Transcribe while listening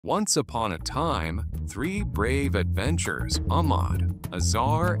Once upon a time, three brave adventurers, Ahmad,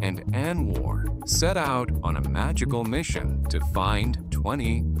 Azar, and Anwar, set out on a magical mission to find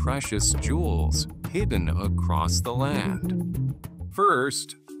 20 precious jewels hidden across the land.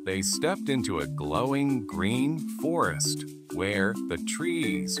 First, they stepped into a glowing green forest where the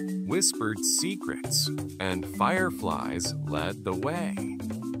trees whispered secrets and fireflies led the way.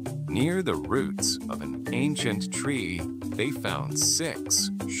 Near the roots of an ancient tree, they found 6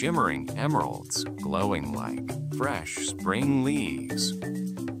 shimmering emeralds glowing like fresh spring leaves.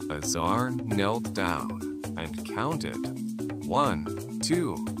 Azar knelt down and counted 1,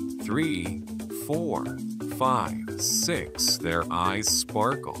 2, 3, 4, 5, 6. Their eyes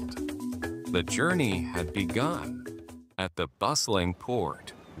sparkled. The journey had begun. At the bustling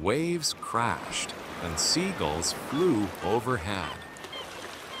port, waves crashed and seagulls flew overhead.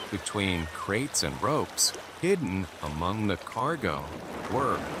 Between crates and ropes, hidden among the cargo,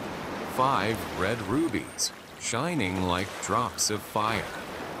 were 5 red rubies, shining like drops of fire.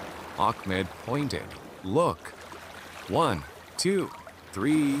 Ahmed pointed. Look. 1, 2,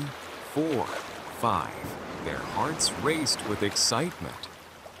 3, 4, 5. Their hearts raced with excitement.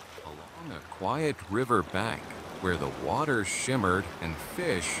 Along a quiet river bank, where the water shimmered and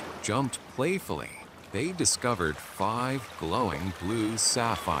fish jumped playfully, they discovered 5 glowing blue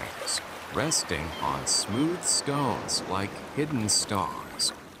sapphires, resting on smooth stones like hidden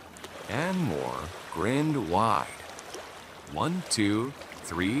stars. Anwar grinned wide. 1, 2,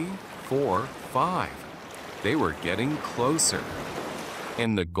 3, 4, 5. They were getting closer.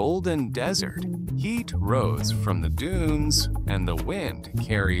 In the golden desert, heat rose from the dunes and the wind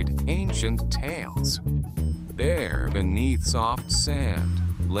carried ancient tales. There, beneath soft sand,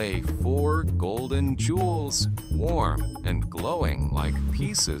 lay 4 golden jewels, warm and glowing like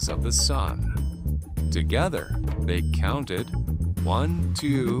pieces of the sun. Together, they counted 1,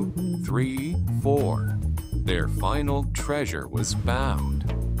 2, 3, 4. Their final treasure was found.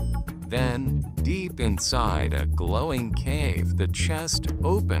 Then, deep inside a glowing cave, the chest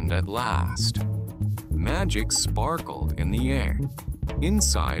opened at last. Magic sparkled in the air.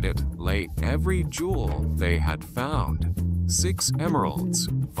 Inside it lay every jewel they had found. 6 emeralds,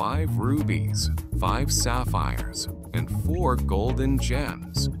 5 rubies, 5 sapphires, and 4 golden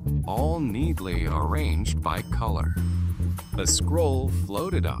gems, all neatly arranged by color. A scroll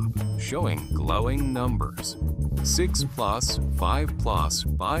floated up, showing glowing numbers. 6 plus 5 plus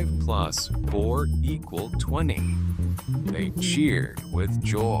 5 plus 4 equal 20. They cheered with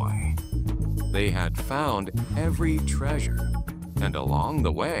joy. They had found every treasure, and along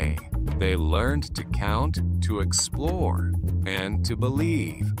the way, they learned to count, to explore, and to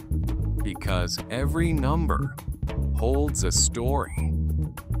believe. Because every number holds a story,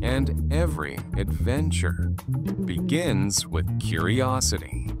 and every adventure begins with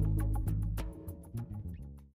curiosity.